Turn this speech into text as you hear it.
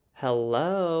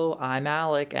Hello, I'm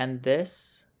Alec, and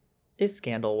this is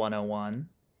Scandal 101.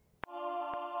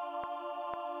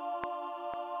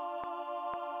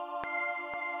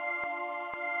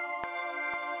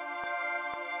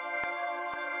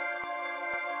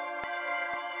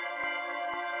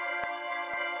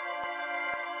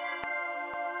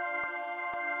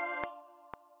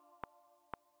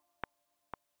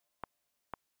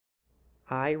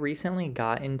 I recently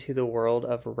got into the world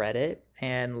of Reddit,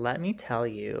 and let me tell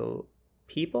you,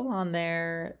 people on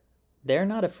there, they're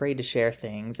not afraid to share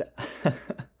things.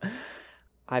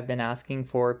 I've been asking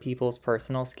for people's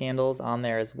personal scandals on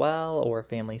there as well, or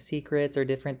family secrets or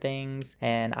different things,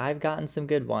 and I've gotten some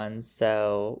good ones.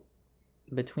 So,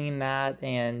 between that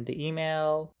and the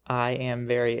email, I am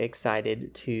very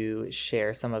excited to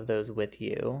share some of those with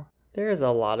you. There's a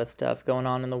lot of stuff going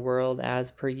on in the world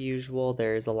as per usual.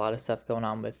 There's a lot of stuff going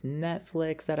on with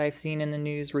Netflix that I've seen in the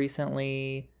news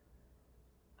recently.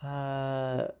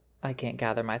 I can't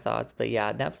gather my thoughts, but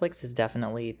yeah, Netflix is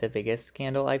definitely the biggest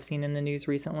scandal I've seen in the news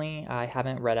recently. I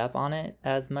haven't read up on it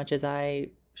as much as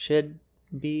I should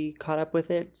be caught up with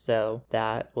it, so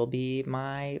that will be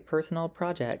my personal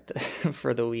project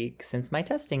for the week since my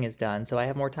testing is done, so I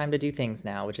have more time to do things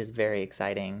now, which is very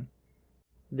exciting.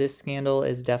 This scandal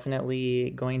is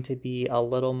definitely going to be a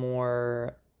little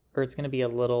more, or it's going to be a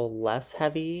little less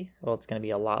heavy. Well, it's going to be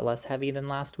a lot less heavy than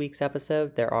last week's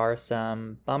episode. There are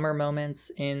some bummer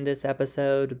moments in this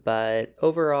episode, but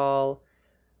overall,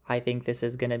 I think this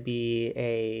is going to be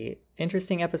a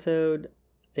interesting episode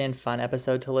and fun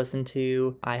episode to listen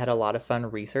to. I had a lot of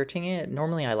fun researching it.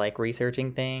 Normally I like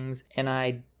researching things, and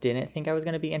I didn't think I was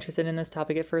going to be interested in this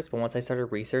topic at first, but once I started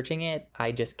researching it,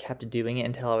 I just kept doing it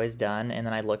until I was done, and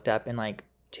then I looked up and like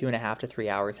 2.5 to 3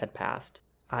 hours had passed.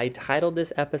 I titled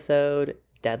this episode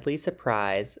Deadly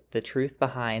Surprise: The Truth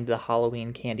Behind the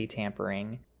Halloween Candy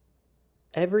Tampering.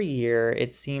 Every year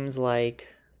it seems like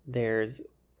there's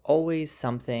always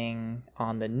something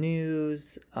on the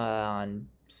news, on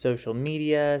social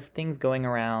media, things going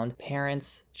around.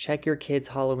 Parents, check your kids'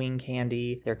 Halloween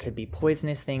candy. There could be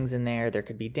poisonous things in there. There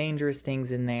could be dangerous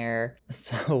things in there.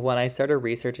 So when I started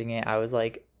researching it, I was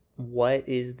like, what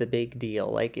is the big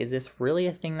deal? Like, is this really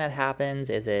a thing that happens?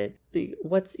 Is it,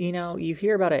 you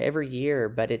hear about it every year,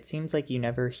 but it seems like you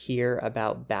never hear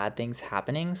about bad things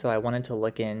happening. So I wanted to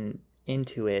look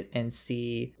into it and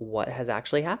see what has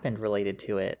actually happened related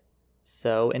to it.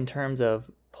 So in terms of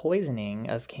poisoning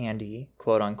of candy,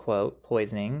 quote unquote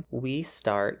poisoning, we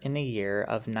start in the year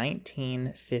of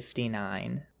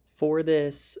 1959. For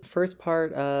this first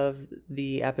part of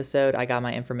the episode, I got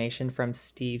my information from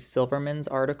Steve Silverman's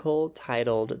article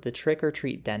titled The Trick or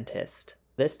Treat Dentist.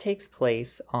 This takes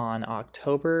place on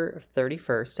October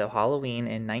 31st, so Halloween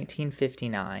in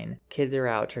 1959. Kids are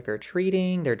out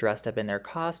trick-or-treating, they're dressed up in their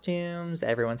costumes,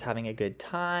 everyone's having a good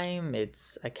time.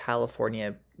 It's a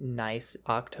California nice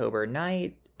October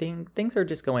night. Things are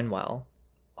just going well.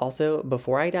 Also,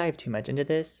 before I dive too much into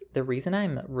this, the reason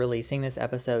I'm releasing this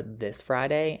episode this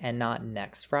Friday and not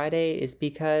next Friday is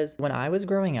because when I was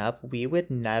growing up, we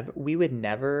would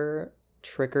never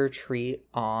trick or treat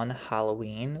on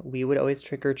Halloween. We would always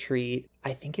trick or treat,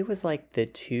 I think it was like the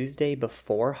Tuesday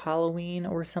before Halloween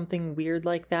or something weird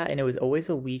like that, and it was always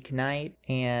a weeknight,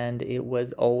 and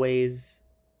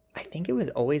I think it was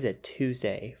always a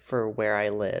Tuesday for where I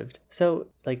lived. So,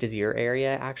 like, does your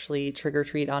area actually trick or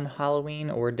treat on Halloween,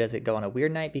 or does it go on a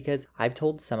weird night? Because I've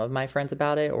told some of my friends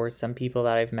about it, or some people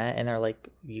that I've met, and they're like,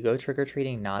 you go trick or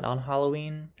treating not on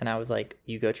Halloween? And I was like,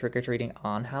 you go trick or treating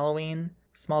on Halloween?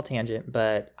 Small tangent,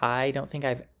 but I don't think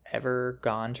I've ever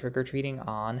gone trick-or-treating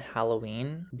on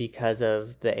Halloween because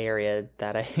of the area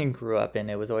that I grew up in.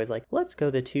 It was always like, let's go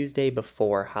the Tuesday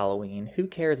before Halloween. Who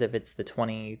cares if it's the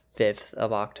 25th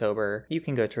of October? You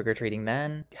can go trick-or-treating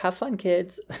then. Have fun,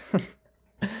 kids.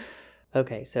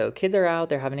 Okay, so kids are out,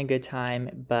 they're having a good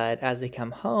time, but as they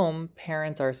come home,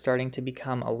 parents are starting to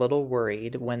become a little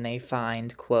worried when they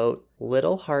find, quote,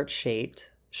 little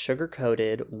heart-shaped,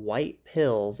 sugar-coated white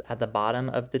pills at the bottom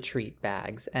of the treat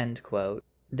bags, end quote.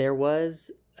 There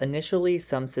was initially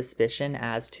some suspicion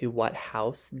as to what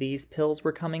house these pills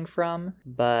were coming from,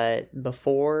 but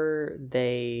before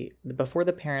the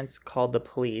parents called the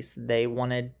police, they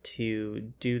wanted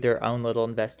to do their own little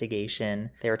investigation.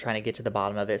 They were trying to get to the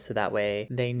bottom of it so that way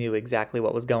they knew exactly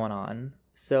what was going on.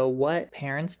 So what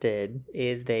parents did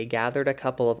is they gathered a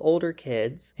couple of older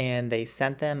kids and they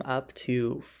sent them up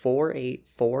to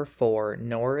 4844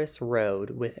 Norris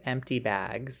Road with empty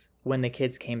bags. When the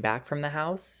kids came back from the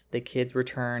house, the kids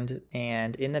returned,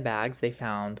 and in the bags they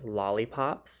found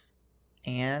lollipops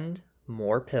and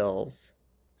more pills.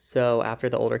 So after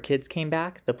the older kids came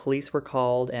back, the police were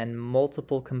called and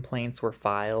multiple complaints were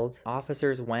filed.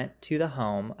 Officers went to the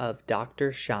home of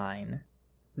Dr. Shine.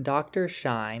 Dr.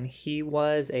 Shine, he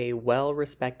was a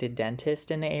well-respected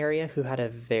dentist in the area who had a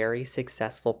very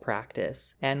successful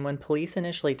practice. And when police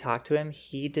initially talked to him,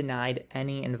 he denied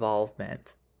any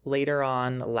involvement. Later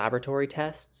on, laboratory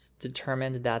tests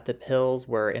determined that the pills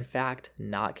were in fact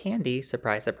not candy,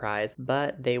 surprise, surprise,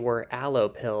 but they were aloe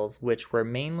pills, which were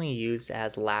mainly used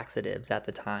as laxatives at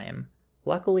the time.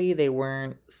 Luckily, they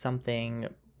weren't something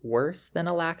worse than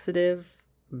a laxative,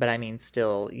 but I mean,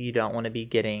 still, you don't want to be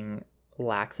getting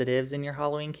laxatives in your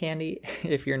Halloween candy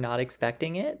if you're not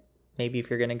expecting it. Maybe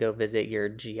if you're going to go visit your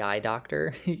GI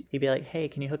doctor, you'd be like, hey,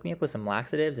 can you hook me up with some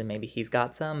laxatives? And maybe he's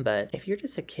got some. But if you're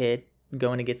just a kid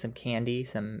going to get some candy,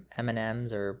 some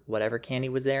M&Ms or whatever candy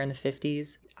was there in the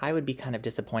 50s, I would be kind of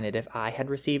disappointed if I had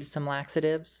received some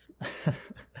laxatives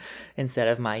instead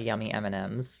of my yummy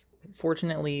M&Ms.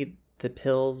 Fortunately, the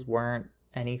pills weren't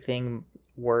anything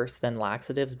worse than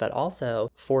laxatives, but also,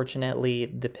 fortunately,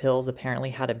 the pills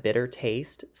apparently had a bitter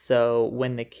taste, so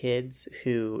when the kids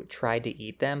who tried to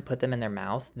eat them put them in their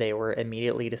mouth, they were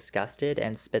immediately disgusted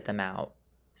and spit them out.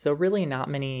 So really not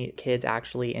many kids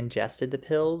actually ingested the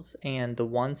pills, and the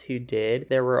ones who did,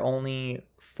 there were only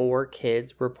 4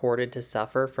 kids reported to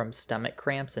suffer from stomach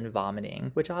cramps and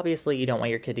vomiting, which obviously you don't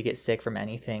want your kid to get sick from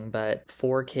anything, but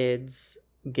 4 kids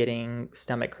getting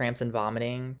stomach cramps and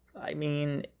vomiting, I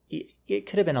mean, it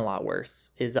could have been a lot worse.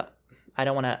 I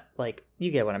don't want to,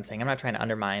 you get what I'm saying. I'm not trying to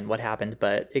undermine what happened,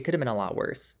 but it could have been a lot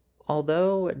worse.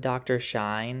 Although Dr.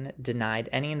 Shine denied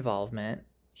any involvement,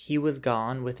 he was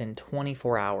gone within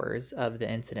 24 hours of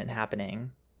the incident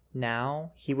happening.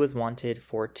 Now, he was wanted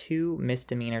for 2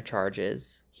 misdemeanor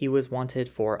charges. He was wanted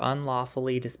for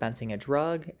unlawfully dispensing a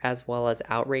drug, as well as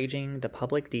outraging the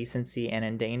public decency and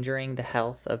endangering the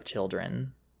health of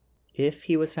children. If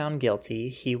he was found guilty,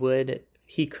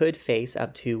 he could face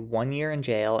up to 1 year in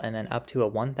jail and then up to a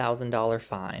 $1,000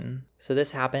 fine. So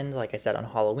this happened, like I said, on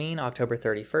Halloween, October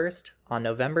 31st. On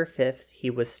November 5th, he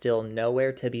was still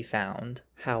nowhere to be found.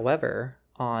 However,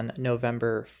 on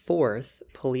November 4th,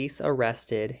 police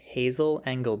arrested Hazel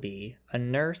Engelby, a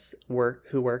nurse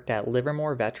who worked at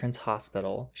Livermore Veterans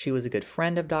Hospital. She was a good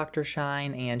friend of Dr.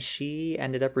 Shine, and she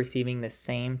ended up receiving the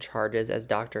same charges as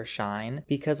Dr. Shine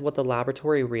because what the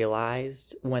laboratory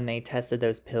realized when they tested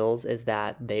those pills is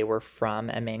that they were from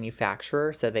a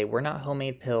manufacturer, so they were not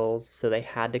homemade pills, so they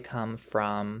had to come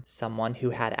from someone who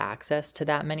had access to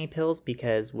that many pills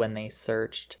because when they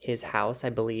searched his house, I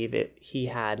believe he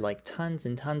had tons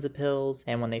and tons of pills,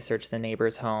 and when they searched the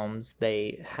neighbors' homes,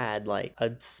 they had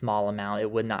a small amount.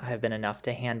 It would not have been enough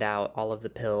to hand out all of the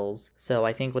pills. So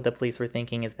I think what the police were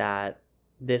thinking is that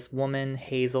this woman,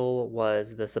 Hazel,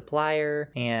 was the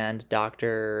supplier, and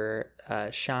Dr.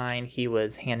 Shine, he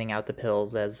was handing out the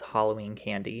pills as Halloween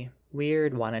candy.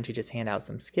 Weird, why don't you just hand out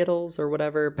some Skittles or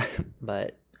whatever?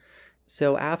 But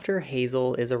so after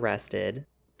Hazel is arrested,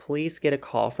 police get a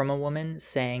call from a woman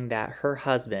saying that her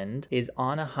husband is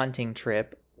on a hunting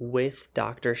trip with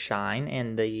Dr. Shine,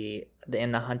 and the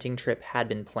hunting trip had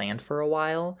been planned for a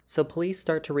while. So police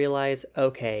start to realize,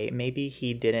 okay, maybe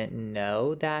he didn't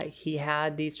know that he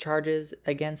had these charges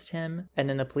against him. And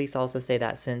then the police also say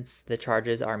that since the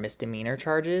charges are misdemeanor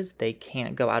charges, they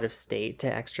can't go out of state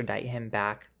to extradite him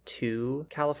back to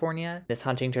California. This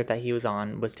hunting trip that he was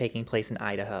on was taking place in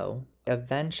Idaho.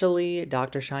 Eventually,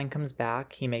 Dr. Shine comes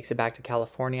back. He makes it back to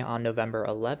California on November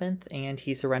 11th, and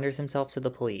he surrenders himself to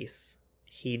the police.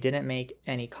 He didn't make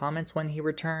any comments when he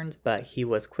returned, but he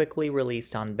was quickly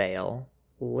released on bail.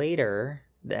 Later,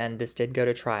 and this did go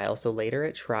to trial, so later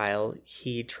at trial,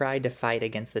 he tried to fight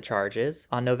against the charges.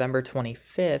 On November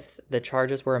 25th, the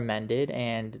charges were amended,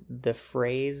 and the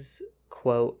phrase,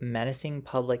 quote, menacing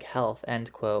public health,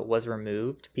 end quote, was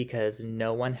removed because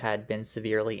no one had been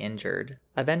severely injured.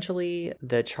 Eventually,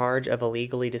 the charge of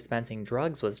illegally dispensing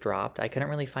drugs was dropped. I couldn't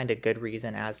really find a good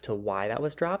reason as to why that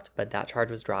was dropped, but that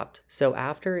charge was dropped. So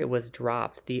after it was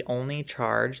dropped, the only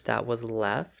charge that was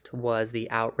left was the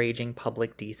outraging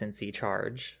public decency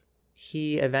charge.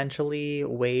 He eventually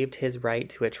waived his right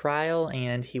to a trial,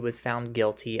 and he was found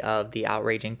guilty of the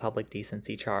outraging public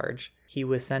decency charge. He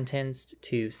was sentenced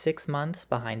to 6 months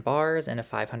behind bars and a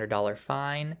 $500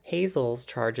 fine. Hazel's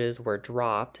charges were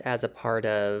dropped as a part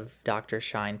of Dr.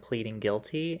 Shine pleading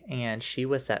guilty, and she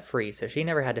was set free, so she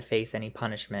never had to face any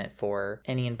punishment for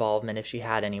any involvement, if she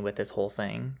had any, with this whole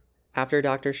thing. After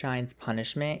Dr. Shine's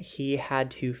punishment, he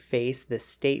had to face the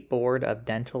State Board of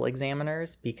Dental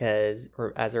Examiners because,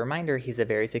 as a reminder, he's a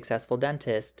very successful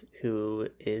dentist who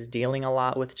is dealing a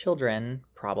lot with children,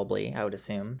 probably, I would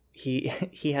assume. He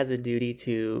has a duty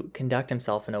to conduct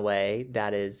himself in a way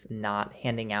that is not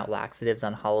handing out laxatives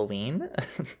on Halloween.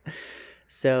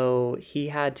 So he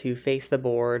had to face the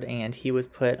board, and he was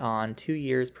put on 2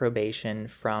 years probation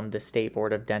from the State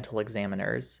Board of Dental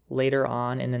Examiners. Later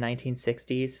on in the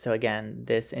 1960s, so again,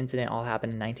 this incident all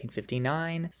happened in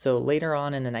 1959. So later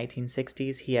on in the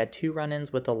 1960s, he had 2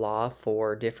 run-ins with the law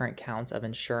for different counts of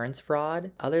insurance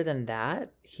fraud. Other than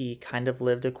that, he kind of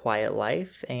lived a quiet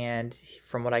life, and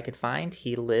from what I could find,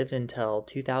 he lived until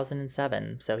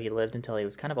 2007. So he lived until he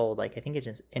was kind of old, like I think it's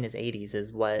just in his 80s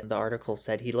is what the article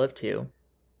said he lived to.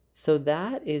 So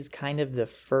that is kind of the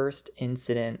first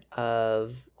incident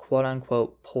of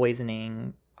quote-unquote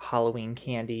poisoning Halloween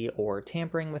candy or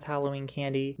tampering with Halloween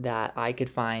candy that I could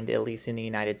find, at least in the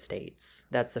United States.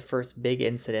 That's the first big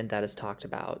incident that is talked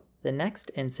about. The next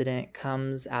incident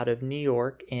comes out of New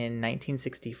York in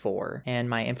 1964, and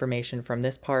my information from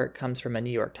this part comes from a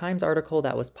New York Times article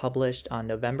that was published on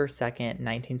November 2nd,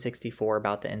 1964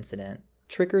 about the incident.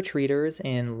 Trick-or-treaters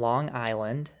in Long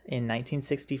Island in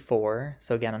 1964,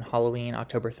 so again on Halloween,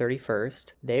 October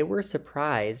 31st, they were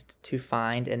surprised to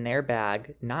find in their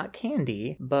bag not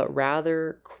candy, but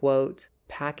rather, quote,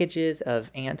 packages of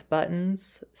ant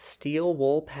buttons, steel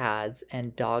wool pads,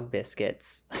 and dog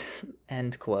biscuits,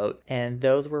 end quote. And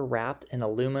those were wrapped in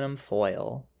aluminum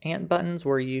foil. Ant buttons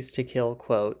were used to kill,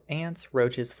 quote, ants,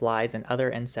 roaches, flies, and other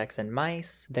insects and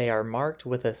mice. They are marked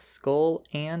with a skull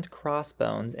and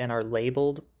crossbones and are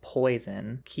labeled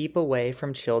poison. Keep away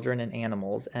from children and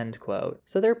animals, end quote.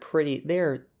 So they're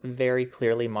very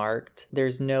clearly marked.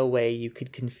 There's no way you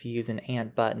could confuse an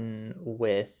ant button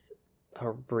with a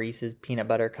Reese's peanut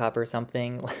butter cup or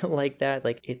something like that.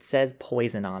 Like, it says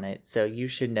poison on it, so you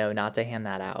should know not to hand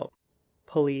that out.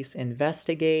 Police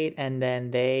investigate, and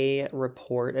then they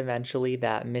report eventually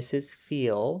that Mrs.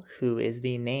 Feel, who is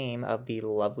the name of the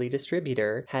lovely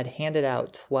distributor, had handed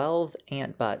out 12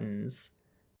 ant buttons.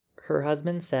 Her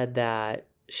husband said that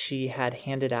she had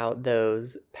handed out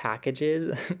those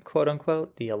packages, quote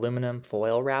unquote, the aluminum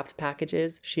foil wrapped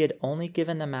packages. She had only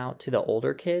given them out to the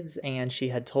older kids, and she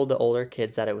had told the older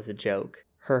kids that it was a joke.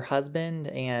 Her husband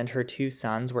and her 2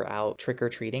 sons were out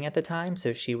trick-or-treating at the time,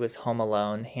 so she was home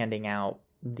alone handing out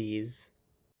these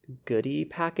goodie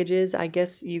packages, I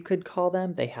guess you could call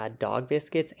them. They had dog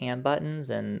biscuits and buttons,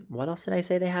 and what else did I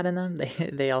say they had in them?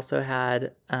 They also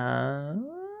had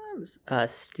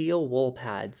steel wool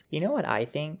pads. You know what I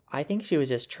think? I think she was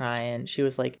just trying, she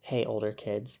was like, hey, older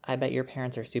kids, I bet your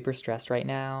parents are super stressed right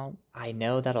now. I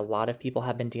know that a lot of people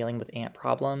have been dealing with ant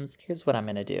problems. Here's what I'm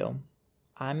gonna do.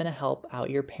 I'm gonna help out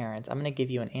your parents. I'm gonna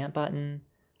give you an ant button.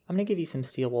 I'm gonna give you some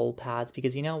steel wool pads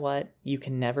because you know what? You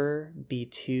can never be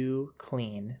too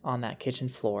clean on that kitchen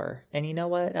floor. And you know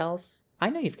what else? I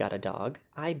know you've got a dog.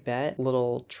 I bet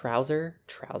little trouser.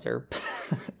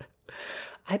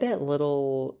 I bet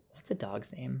little, what's a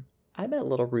dog's name? I bet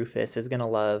little Rufus is gonna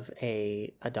love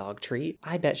a dog treat.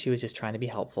 I bet she was just trying to be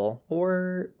helpful.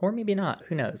 Or maybe not,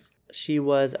 who knows? She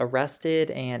was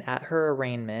arrested, and at her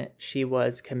arraignment, she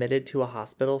was committed to a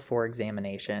hospital for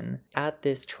examination. At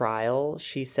this trial,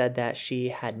 she said that she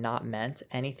had not meant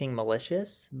anything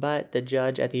malicious, but the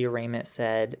judge at the arraignment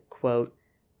said, quote,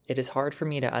 it is hard for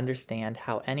me to understand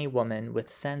how any woman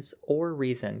with sense or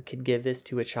reason could give this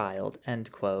to a child, end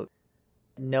quote.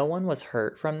 No one was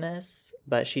hurt from this,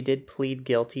 but she did plead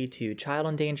guilty to child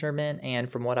endangerment, and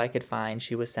from what I could find,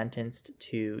 she was sentenced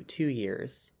to 2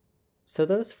 years. So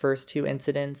those first 2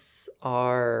 incidents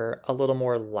are a little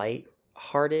more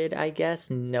light-hearted, I guess.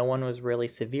 No one was really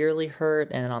severely hurt,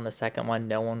 and on the second one,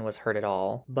 no one was hurt at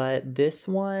all. But this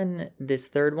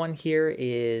third one here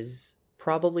is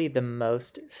probably the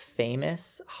most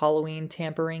famous Halloween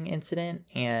tampering incident,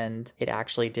 and it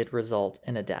actually did result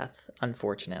in a death,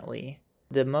 unfortunately.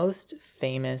 The most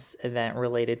famous event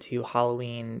related to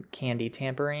Halloween candy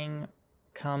tampering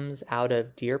comes out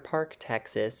of Deer Park,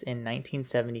 Texas in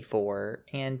 1974,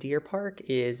 and Deer Park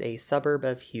is a suburb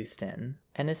of Houston.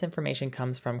 And this information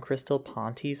comes from Crystal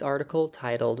Ponte's article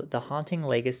titled The Haunting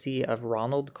Legacy of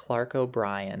Ronald Clark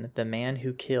O'Brien, the Man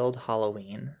Who Killed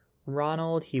Halloween.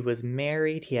 Ronald, he was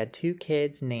married, he had 2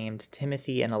 kids named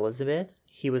Timothy and Elizabeth.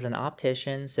 He was an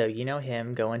optician, so you know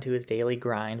him, going to his daily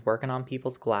grind, working on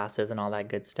people's glasses and all that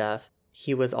good stuff.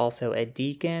 He was also a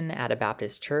deacon at a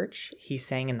Baptist church. He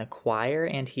sang in the choir,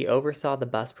 and he oversaw the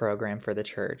bus program for the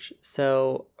church.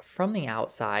 So from the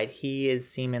outside, he is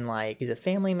seeming like he's a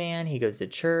family man, he goes to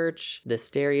church, the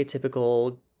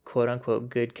stereotypical quote-unquote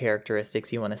good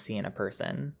characteristics you want to see in a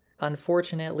person.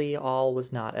 Unfortunately, all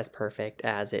was not as perfect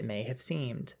as it may have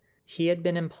seemed. He had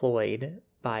been employed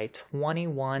by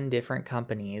 21 different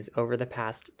companies over the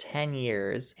past 10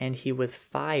 years, and he was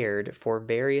fired for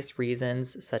various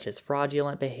reasons such as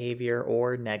fraudulent behavior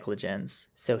or negligence.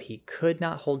 So he could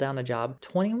not hold down a job.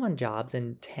 21 jobs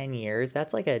in 10 years,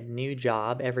 that's like a new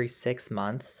job every 6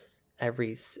 months.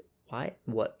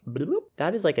 What? Bloop.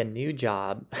 That is like a new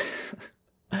job.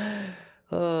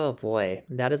 Oh boy,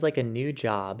 that is like a new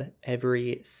job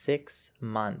every 6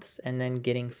 months and then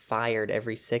getting fired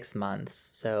every 6 months.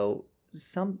 So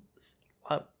something's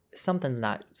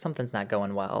not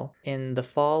going well. In the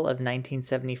fall of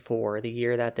 1974, the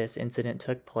year that this incident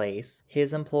took place,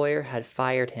 his employer had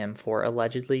fired him for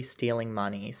allegedly stealing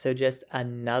money. So just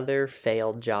another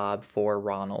failed job for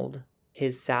Ronald.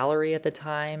 His salary at the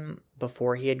time,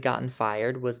 before he had gotten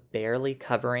fired, was barely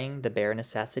covering the bare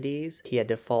necessities. He had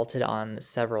defaulted on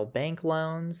several bank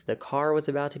loans, the car was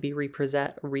about to be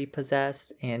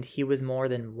repossessed, and he was more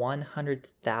than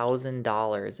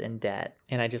 $100,000 in debt.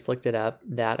 And I just looked it up.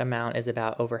 That amount is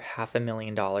about over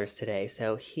 $500,000 today,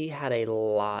 so he had a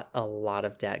lot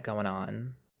of debt going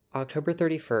on. October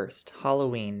 31st,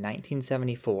 Halloween,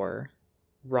 1974.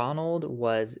 Ronald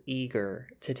was eager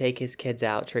to take his kids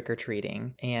out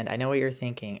trick-or-treating, and I know what you're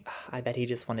thinking. I bet he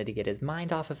just wanted to get his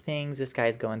mind off of things. This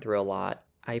guy's going through a lot.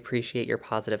 I appreciate your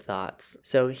positive thoughts.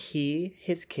 So he,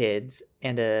 his kids,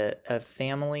 and a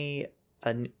family,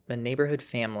 a neighborhood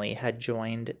family had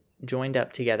joined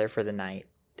up together for the night.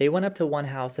 They went up to one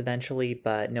house eventually,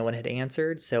 but no one had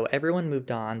answered, so everyone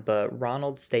moved on, but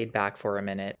Ronald stayed back for a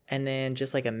minute. And then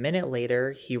just like a minute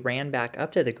later, he ran back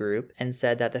up to the group and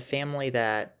said that the family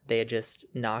that they had just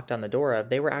knocked on the door of,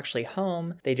 they were actually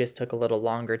home. They just took a little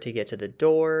longer to get to the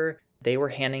door. They were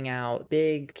handing out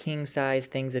big king-size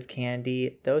things of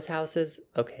candy. Those houses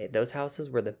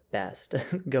were the best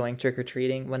going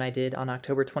trick-or-treating when I did on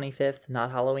October 25th, not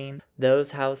Halloween.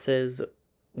 Those houses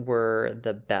were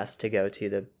the best to go to.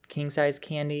 The king-size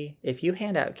candy. If you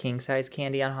hand out king-size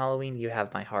candy on Halloween, you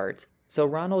have my heart. So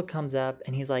Ronald comes up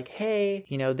and he's like, hey,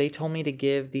 they told me to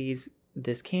give this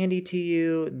candy to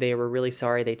you. They were really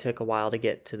sorry they took a while to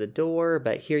get to the door,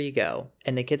 but here you go.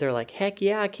 And the kids are like, heck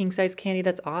yeah, king-size candy,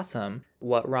 that's awesome.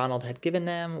 What Ronald had given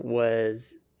them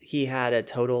was he had a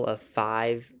total of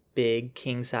 5 big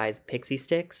king-size pixie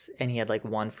sticks, and he had like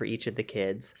one for each of the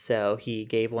kids. So he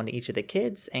gave one to each of the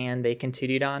kids, and they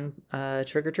continued on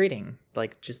trick-or-treating.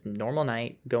 Like just normal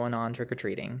night going on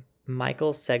trick-or-treating.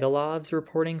 Michael Segalov's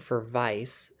reporting for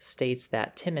Vice states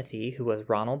that Timothy, who was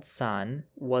Ronald's son,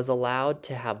 was allowed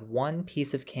to have one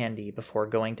piece of candy before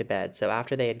going to bed. So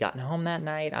after they had gotten home that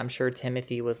night, I'm sure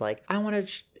Timothy was like, I want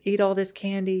to eat all this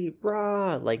candy,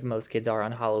 rah, like most kids are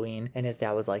on Halloween. And his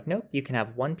dad was like, nope, you can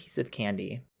have one piece of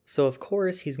candy. So of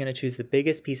course he's going to choose the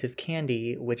biggest piece of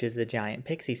candy, which is the giant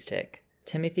pixie stick.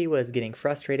 Timothy was getting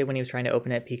frustrated when he was trying to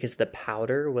open it because the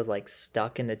powder was like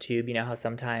stuck in the tube. You know how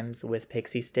sometimes with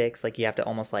pixie sticks, like you have to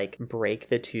almost like break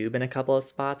the tube in a couple of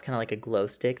spots, kind of like a glow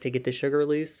stick to get the sugar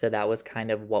loose. So that was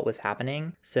kind of what was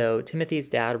happening. So Timothy's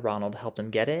dad, Ronald, helped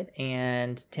him get it,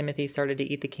 and Timothy started to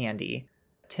eat the candy.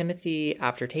 Timothy,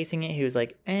 after tasting it, he was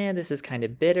like, this is kind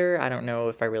of bitter. I don't know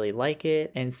if I really like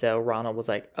it. And so Ronald was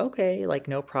like, okay, like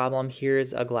no problem.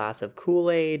 Here's a glass of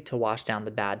Kool-Aid to wash down the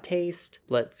bad taste.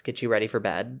 Let's get you ready for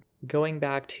bed. Going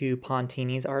back to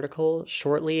Pontini's article,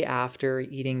 shortly after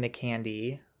eating the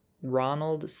candy,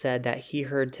 Ronald said that he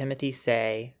heard Timothy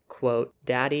say, quote,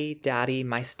 "Daddy, Daddy,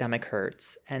 my stomach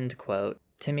hurts," end quote.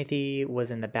 Timothy was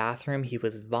in the bathroom, he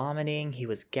was vomiting, he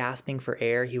was gasping for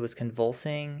air, he was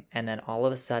convulsing, and then all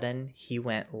of a sudden, he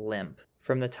went limp.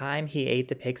 From the time he ate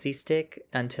the pixie stick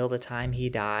until the time he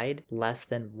died, less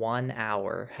than 1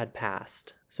 hour had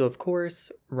passed. So of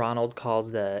course, Ronald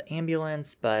calls the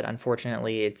ambulance, but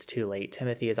unfortunately it's too late.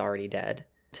 Timothy is already dead.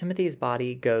 Timothy's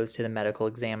body goes to the medical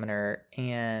examiner,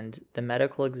 and the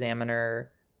medical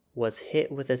examiner was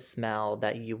hit with a smell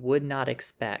that you would not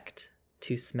expect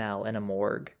to smell in a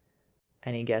morgue.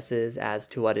 Any guesses as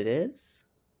to what it is?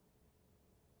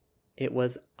 It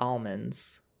was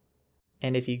almonds.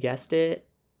 And if you guessed it,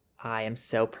 I am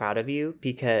so proud of you,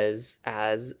 because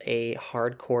as a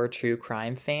hardcore true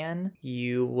crime fan,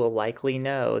 you will likely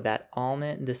know that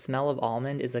the smell of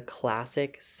almond is a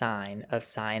classic sign of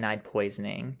cyanide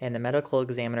poisoning, and the medical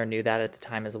examiner knew that at the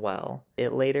time as well.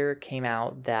 It later came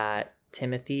out that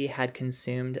Timothy had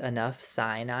consumed enough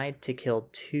cyanide to kill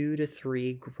 2 to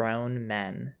 3 grown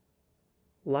men.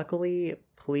 Luckily,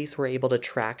 police were able to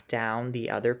track down the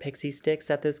other pixie sticks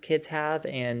that those kids have,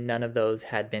 and none of those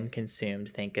had been consumed,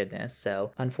 thank goodness.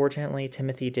 So, unfortunately,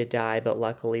 Timothy did die, but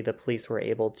luckily, the police were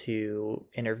able to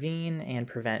intervene and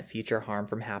prevent future harm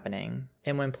from happening.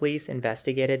 And when police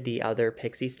investigated the other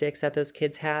pixie sticks that those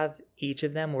kids have, each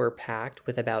of them were packed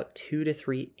with about 2 to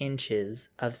 3 inches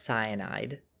of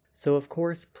cyanide. So, of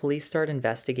course, police start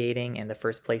investigating, and the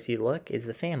first place you look is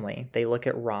the family. They look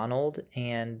at Ronald,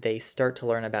 and they start to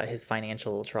learn about his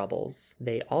financial troubles.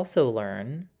 They also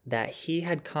learn that he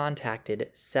had contacted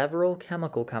several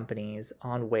chemical companies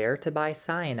on where to buy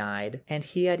cyanide, and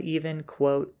he had even,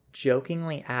 quote,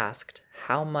 jokingly asked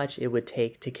how much it would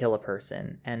take to kill a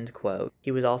person, end quote.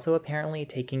 He was also apparently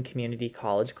taking community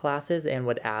college classes and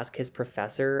would ask his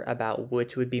professor about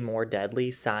which would be more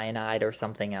deadly, cyanide or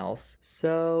something else.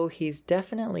 So he's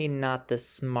definitely not the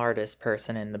smartest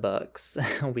person in the books.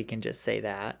 We can just say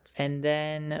that. And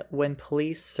then when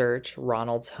police search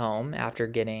Ronald's home after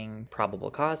getting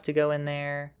probable cause to go in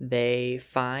there, they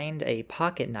find a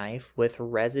pocket knife with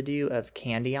residue of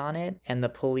candy on it, and the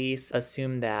police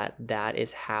assume that that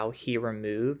is how he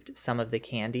removed some of the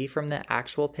candy from the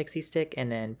actual pixie stick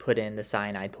and then put in the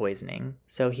cyanide poisoning.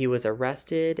 So he was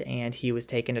arrested and he was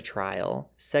taken to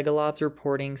trial. Segalov's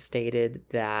reporting stated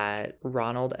that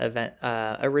Ronald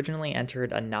originally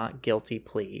entered a not guilty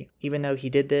plea. Even though he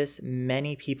did this,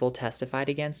 many people testified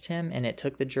against him, and it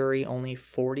took the jury only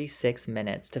 46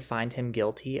 minutes to find him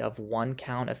guilty of 1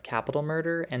 count of capital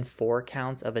murder and 4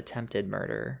 counts of attempted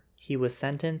murder. He was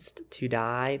sentenced to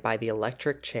die by the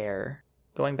electric chair.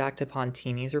 Going back to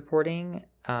Pontini's reporting,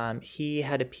 he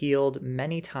had appealed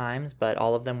many times, but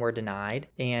all of them were denied,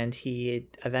 and he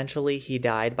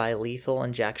died by lethal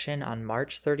injection on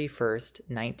March 31st,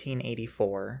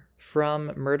 1984.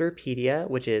 From Murderpedia,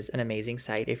 which is an amazing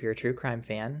site if you're a true crime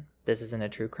fan. This isn't a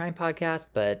true crime podcast,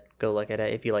 but go look at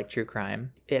it if you like true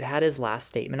crime. It had his last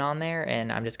statement on there,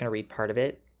 and I'm just going to read part of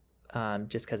it,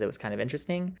 just because it was kind of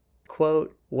interesting.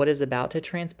 Quote, "What is about to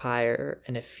transpire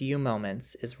in a few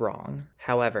moments is wrong.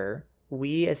 However,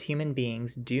 we as human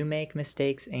beings do make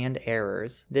mistakes and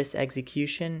errors. This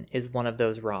execution is one of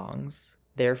those wrongs.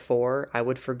 Therefore, I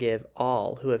would forgive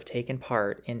all who have taken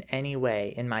part in any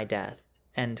way in my death."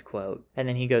 End quote. And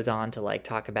then he goes on to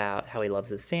talk about how he loves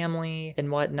his family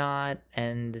and whatnot,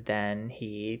 and then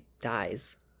he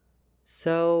dies.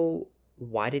 So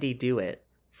why did he do it?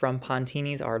 From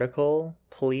Pontini's article,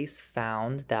 police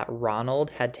found that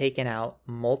Ronald had taken out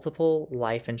multiple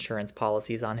life insurance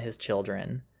policies on his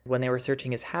children. When they were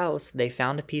searching his house, they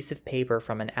found a piece of paper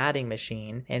from an adding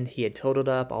machine, and he had totaled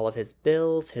up all of his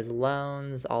bills, his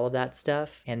loans, all of that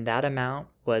stuff, and that amount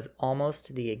was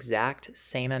almost the exact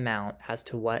same amount as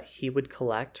to what he would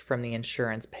collect from the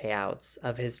insurance payouts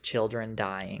of his children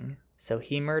dying. So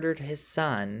he murdered his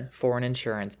son for an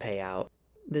insurance payout.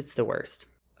 It's the worst.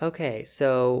 Okay,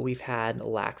 so we've had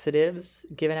laxatives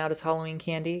given out as Halloween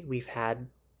candy. We've had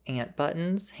ant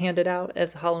buttons handed out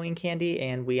as Halloween candy,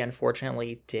 and we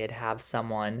unfortunately did have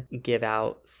someone give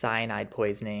out cyanide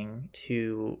poisoning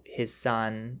to his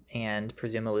son and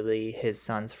presumably his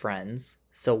son's friends.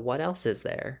 So what else is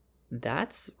there?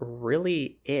 That's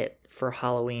really it for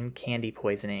Halloween candy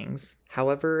poisonings.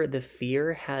 However, the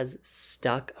fear has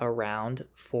stuck around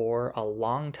for a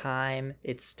long time.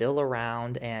 It's still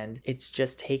around, and it's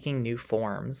just taking new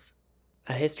forms.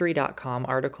 A History.com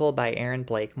article by Aaron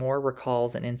Blakemore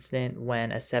recalls an incident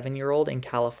when a 7-year-old in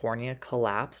California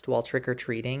collapsed while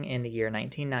trick-or-treating in the year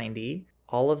 1990.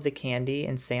 All of the candy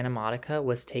in Santa Monica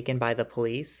was taken by the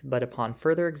police, but upon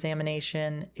further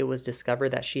examination, it was discovered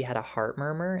that she had a heart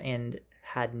murmur and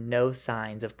had no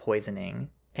signs of poisoning.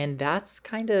 And that's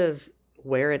kind of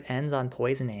where it ends on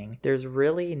poisoning. There's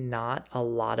really not a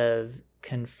lot of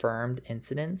confirmed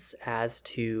incidents as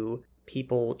to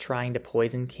people trying to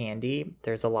poison candy.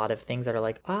 There's a lot of things that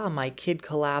are my kid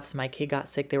collapsed, my kid got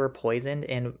sick, they were poisoned,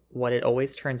 and what it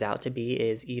always turns out to be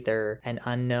is either an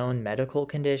unknown medical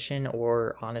condition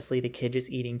or honestly the kid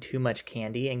just eating too much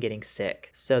candy and getting sick.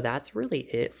 So that's really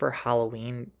it for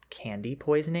Halloween candy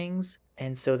poisonings.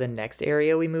 And so the next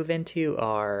area we move into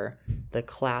are the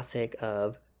classic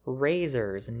of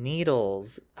razors,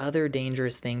 needles, other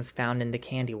dangerous things found in the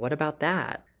candy. What about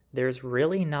that? There's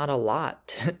really not a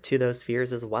lot to those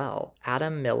fears as well.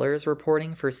 Adam Miller's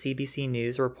reporting for CBC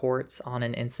News reports on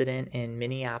an incident in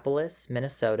Minneapolis,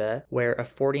 Minnesota, where a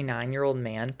 49-year-old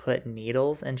man put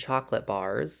needles in chocolate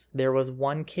bars. There was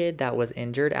one kid that was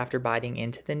injured after biting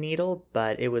into the needle,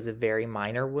 but it was a very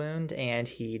minor wound and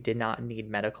he did not need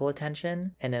medical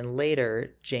attention. And then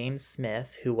later, James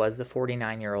Smith, who was the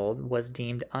 49-year-old, was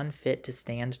deemed unfit to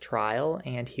stand trial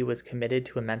and he was committed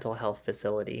to a mental health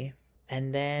facility.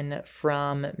 And then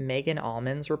from Megan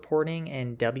Allman's reporting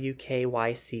in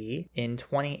WKYC in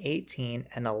 2018,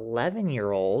 an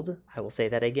 11-year-old, I will say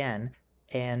that again,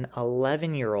 an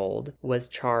 11-year-old was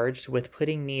charged with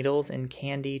putting needles in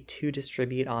candy to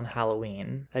distribute on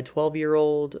Halloween. A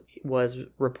 12-year-old was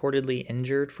reportedly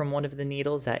injured from one of the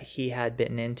needles that he had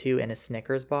bitten into in a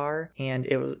Snickers bar, and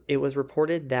it was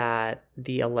reported that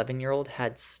the 11-year-old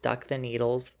had stuck the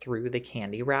needles through the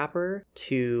candy wrapper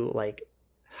to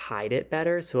hide it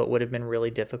better, so it would have been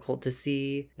really difficult to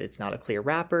see. It's not a clear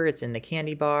wrapper, it's in the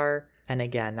candy bar. And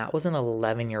again, that was an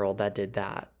 11-year-old that did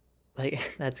that.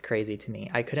 That's crazy to me.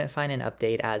 I couldn't find an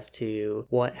update as to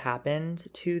what happened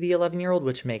to the 11-year-old,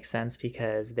 which makes sense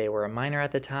because they were a minor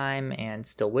at the time and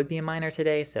still would be a minor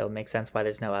today, so it makes sense why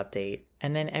there's no update.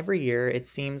 And then every year, it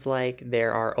seems like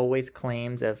there are always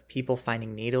claims of people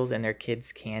finding needles in their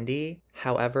kids' candy.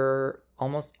 However,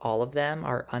 almost all of them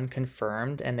are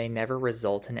unconfirmed and they never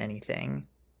result in anything.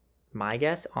 My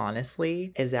guess,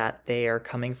 honestly, is that they are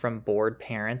coming from bored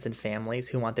parents and families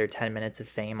who want their 10 minutes of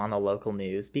fame on the local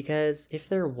news, because if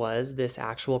there was this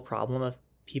actual problem of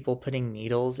people putting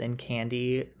needles in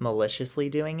candy, maliciously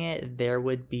doing it, there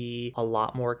would be a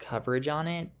lot more coverage on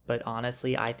it. But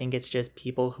honestly, I think it's just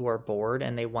people who are bored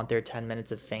and they want their 10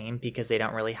 minutes of fame because they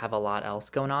don't really have a lot else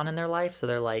going on in their life. So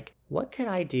they're like, what could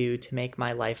I do to make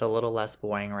my life a little less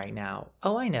boring right now?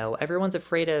 Oh, I know, everyone's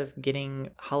afraid of getting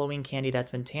Halloween candy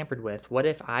that's been tampered with. What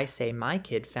if I say my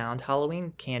kid found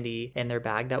Halloween candy in their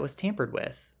bag that was tampered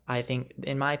with? I think,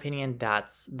 in my opinion,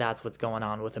 that's what's going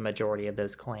on with the majority of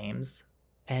those claims.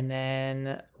 And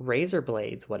then razor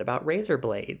blades. What about razor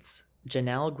blades?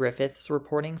 Janelle Griffiths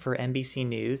reporting for NBC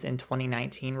News in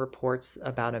 2019 reports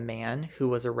about a man who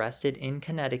was arrested in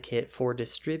Connecticut for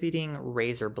distributing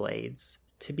razor blades.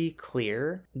 To be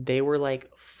clear, they were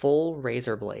full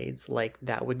razor blades,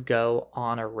 that would go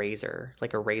on a razor,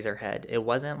 like a razor head. It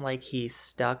wasn't like he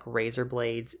stuck razor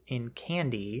blades in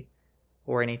candy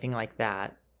or anything like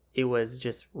that. It was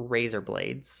just razor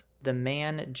blades. The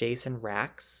man, Jason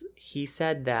Rax, he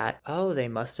said that, they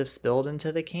must have spilled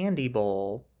into the candy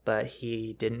bowl, but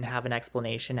he didn't have an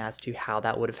explanation as to how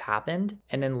that would have happened.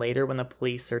 And then later, when the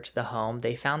police searched the home,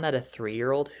 they found that a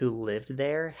 3-year-old who lived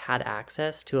there had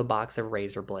access to a box of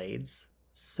razor blades.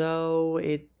 So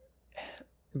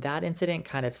that incident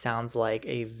kind of sounds like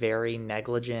a very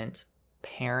negligent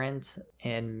parent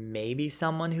and maybe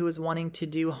someone who was wanting to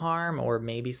do harm, or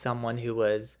maybe someone who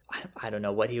was, I don't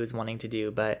know what he was wanting to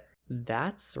do, but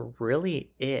that's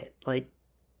really it.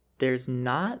 There's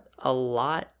not a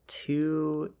lot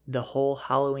to the whole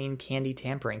Halloween candy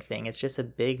tampering thing. It's just a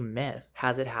big myth.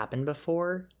 Has it happened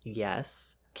before?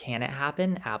 Yes. Can it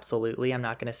happen? Absolutely. I'm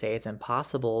not going to say it's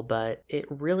impossible, but it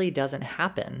really doesn't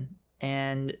happen.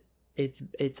 And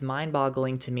it's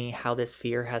mind-boggling to me how this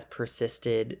fear has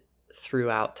persisted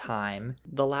throughout time.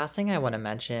 The last thing I want to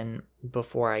mention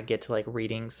before I get to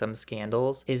reading some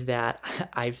scandals is that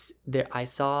I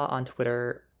saw on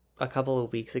Twitter a couple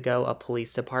of weeks ago a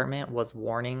police department was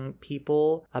warning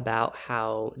people about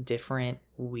how different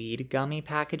weed gummy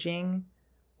packaging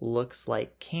looks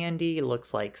like candy,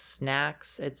 looks like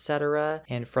snacks, etc.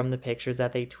 And from the pictures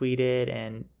that they tweeted,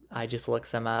 and I just looked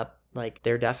some up,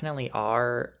 there definitely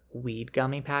are weed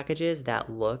gummy packages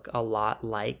that look a lot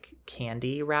like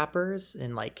candy wrappers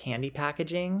and candy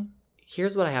packaging.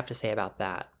 Here's what I have to say about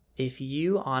that. If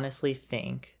you honestly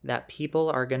think that people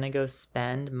are going to go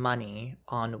spend money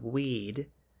on weed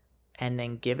and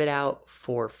then give it out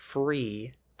for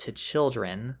free to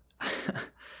children,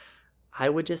 I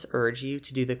would just urge you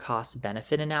to do the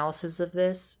cost-benefit analysis of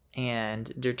this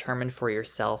and determine for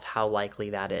yourself how likely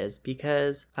that is,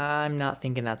 because I'm not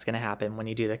thinking that's going to happen when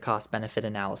you do the cost-benefit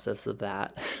analysis of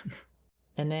that.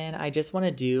 And then I just want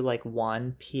to do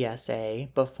one PSA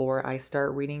before I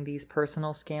start reading these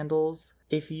personal scandals.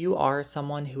 If you are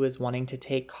someone who is wanting to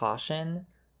take caution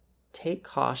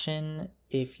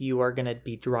if you are going to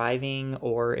be driving,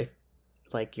 or if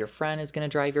your friend is going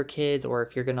to drive your kids, or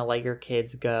if you're going to let your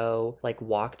kids go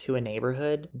walk to a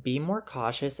neighborhood. Be more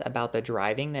cautious about the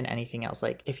driving than anything else.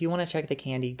 If you want to check the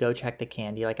candy, go check the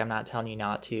candy. I'm not telling you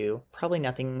not to. Probably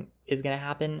nothing is going to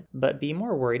happen, but be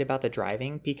more worried about the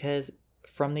driving, because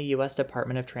from the US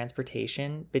Department of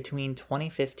Transportation, between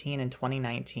 2015 and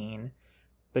 2019,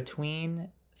 between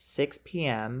 6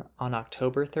 p.m. on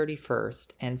October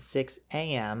 31st and 6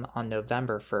 a.m. on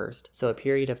November 1st, so a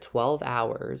period of 12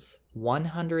 hours,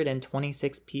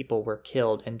 126 people were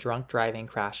killed in drunk driving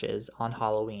crashes on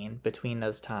Halloween between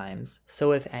those times.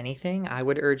 So if anything, I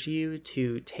would urge you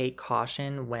to take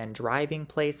caution when driving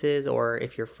places, or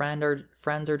if your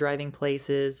friends are driving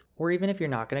places, or even if you're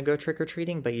not going to go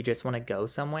trick-or-treating but you just want to go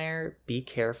somewhere, be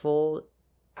careful.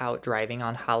 out driving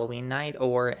on Halloween night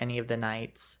or any of the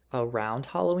nights around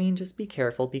Halloween, just be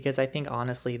careful because I think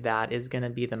honestly that is going to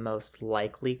be the most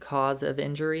likely cause of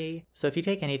injury. So if you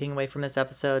take anything away from this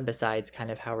episode besides kind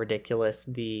of how ridiculous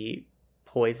the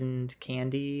poisoned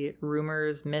candy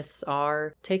rumors, myths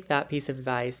are, take that piece of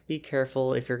advice. Be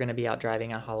careful if you're going to be out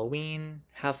driving on Halloween.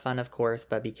 Have fun, of course,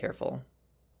 but be careful.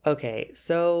 Okay,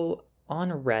 so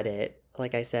on Reddit,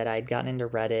 like I said, I'd gotten into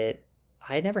Reddit.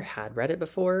 I had never had Reddit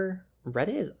before.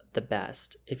 Reddit is the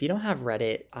best. If you don't have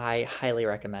Reddit, I highly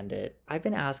recommend it. I've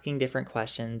been asking different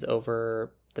questions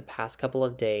over the past couple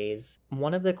of days.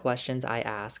 One of the questions I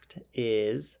asked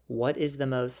is, what is the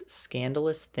most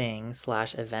scandalous thing /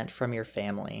 event from your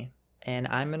family? And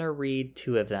I'm going to read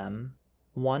 2 of them.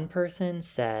 One person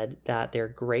said that their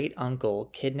great uncle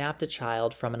kidnapped a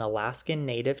child from an Alaskan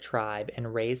native tribe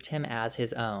and raised him as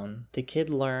his own. The kid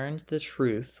learned the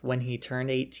truth when he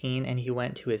turned 18 and he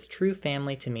went to his true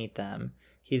family to meet them.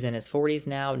 He's in his 40s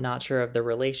now, not sure of the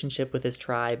relationship with his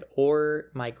tribe or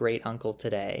my great uncle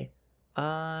today.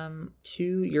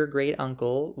 To your great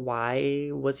uncle, why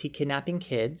was he kidnapping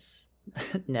kids?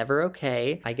 Never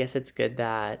okay. I guess it's good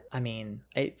that,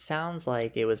 it sounds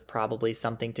like it was probably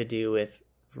something to do with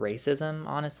racism,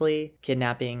 honestly.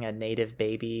 Kidnapping a native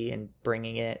baby and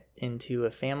bringing it into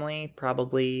a family,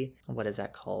 probably, what is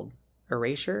that called?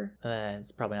 Erasure?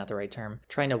 It's probably not the right term.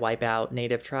 Trying to wipe out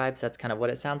native tribes, that's kind of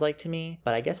what it sounds like to me.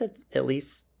 But I guess it's at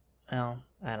least, well,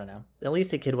 I don't know. At least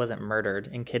the kid wasn't murdered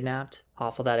and kidnapped.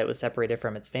 Awful that it was separated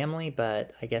from its family,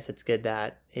 but I guess it's good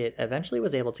that it eventually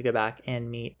was able to go back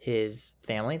and meet his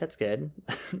family. That's good.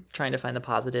 Trying to find the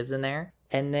positives in there.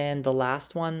 And then the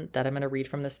last one that I'm going to read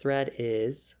from this thread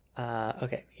is,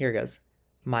 okay, here goes.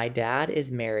 My dad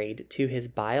is married to his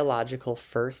biological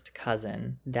first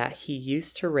cousin that he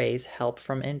used to raise help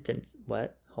from infants.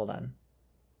 What? Hold on.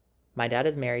 My dad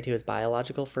is married to his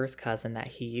biological first cousin that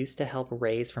he used to help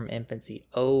raise from infancy.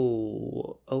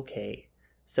 Oh, okay.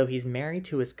 So he's married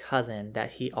to his cousin that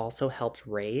he also helped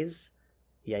raise?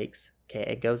 Yikes. Okay,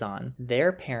 it goes on.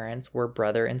 Their parents were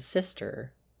brother and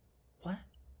sister. What?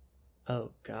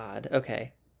 Oh, God.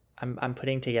 Okay. I'm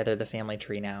putting together the family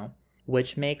tree now.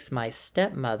 Which makes my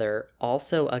stepmother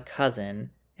also a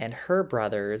cousin, and her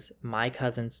brothers my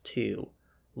cousins too,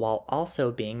 while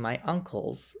also being my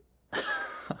uncles.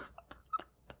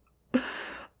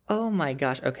 Oh my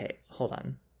gosh. Okay, hold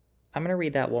on. I'm going to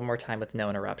read that one more time with no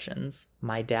interruptions.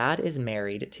 My dad is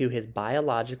married to his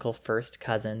biological first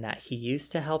cousin that he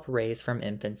used to help raise from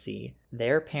infancy.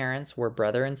 Their parents were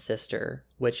brother and sister,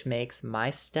 which makes my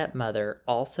stepmother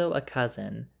also a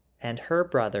cousin, and her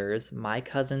brothers my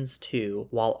cousins too,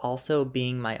 while also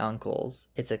being my uncles.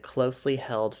 It's a closely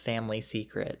held family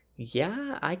secret.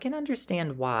 Yeah, I can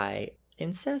understand why.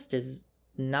 Incest is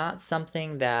not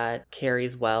something that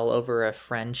carries well over a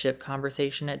friendship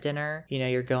conversation at dinner. You know,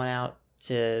 you're going out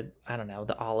to, I don't know,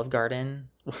 the Olive Garden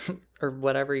or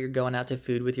whatever. You're going out to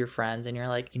food with your friends and you're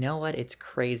like, you know what? It's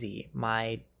crazy.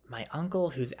 My uncle,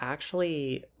 who's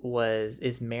actually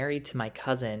is married to my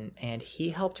cousin, and he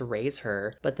helped raise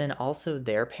her, but then also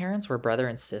their parents were brother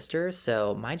and sister,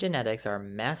 so my genetics are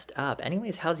messed up.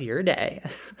 Anyways, how's your day?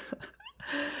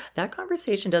 That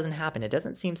conversation doesn't happen. It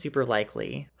doesn't seem super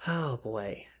likely. Oh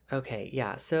boy. Okay,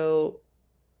 yeah, so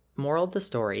moral of the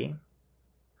story,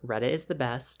 Reddit is the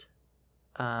best.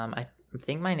 I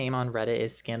think my name on Reddit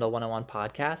is Scandal 101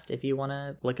 Podcast if you want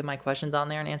to look at my questions on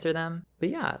there and answer them. But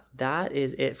yeah, that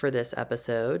is it for this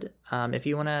episode. If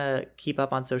you want to keep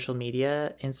up on social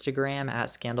media, Instagram at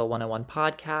Scandal 101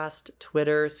 Podcast,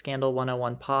 Twitter, Scandal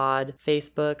 101 Pod,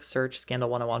 Facebook, search Scandal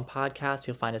 101 Podcast.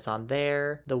 You'll find us on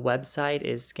there. The website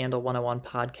is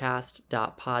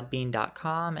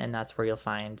scandal101podcast.podbean.com, and that's where you'll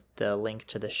find the link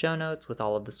to the show notes with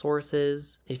all of the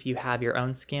sources. If you have your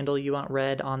own scandal you want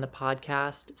read on the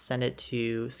podcast, send it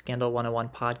to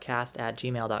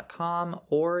scandal101podcast@gmail.com,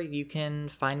 or you can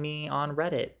find me on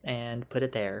Reddit and put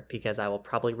it there because I will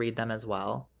probably read them as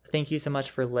well. Thank you so much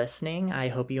for listening. I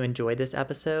hope you enjoyed this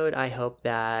episode. I hope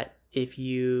that if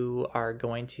you are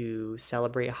going to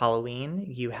celebrate Halloween,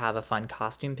 you have a fun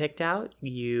costume picked out,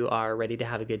 you are ready to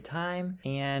have a good time,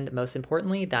 and most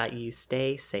importantly, that you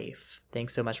stay safe.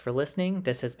 Thanks so much for listening.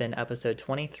 This has been episode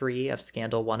 23 of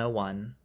Scandal 101.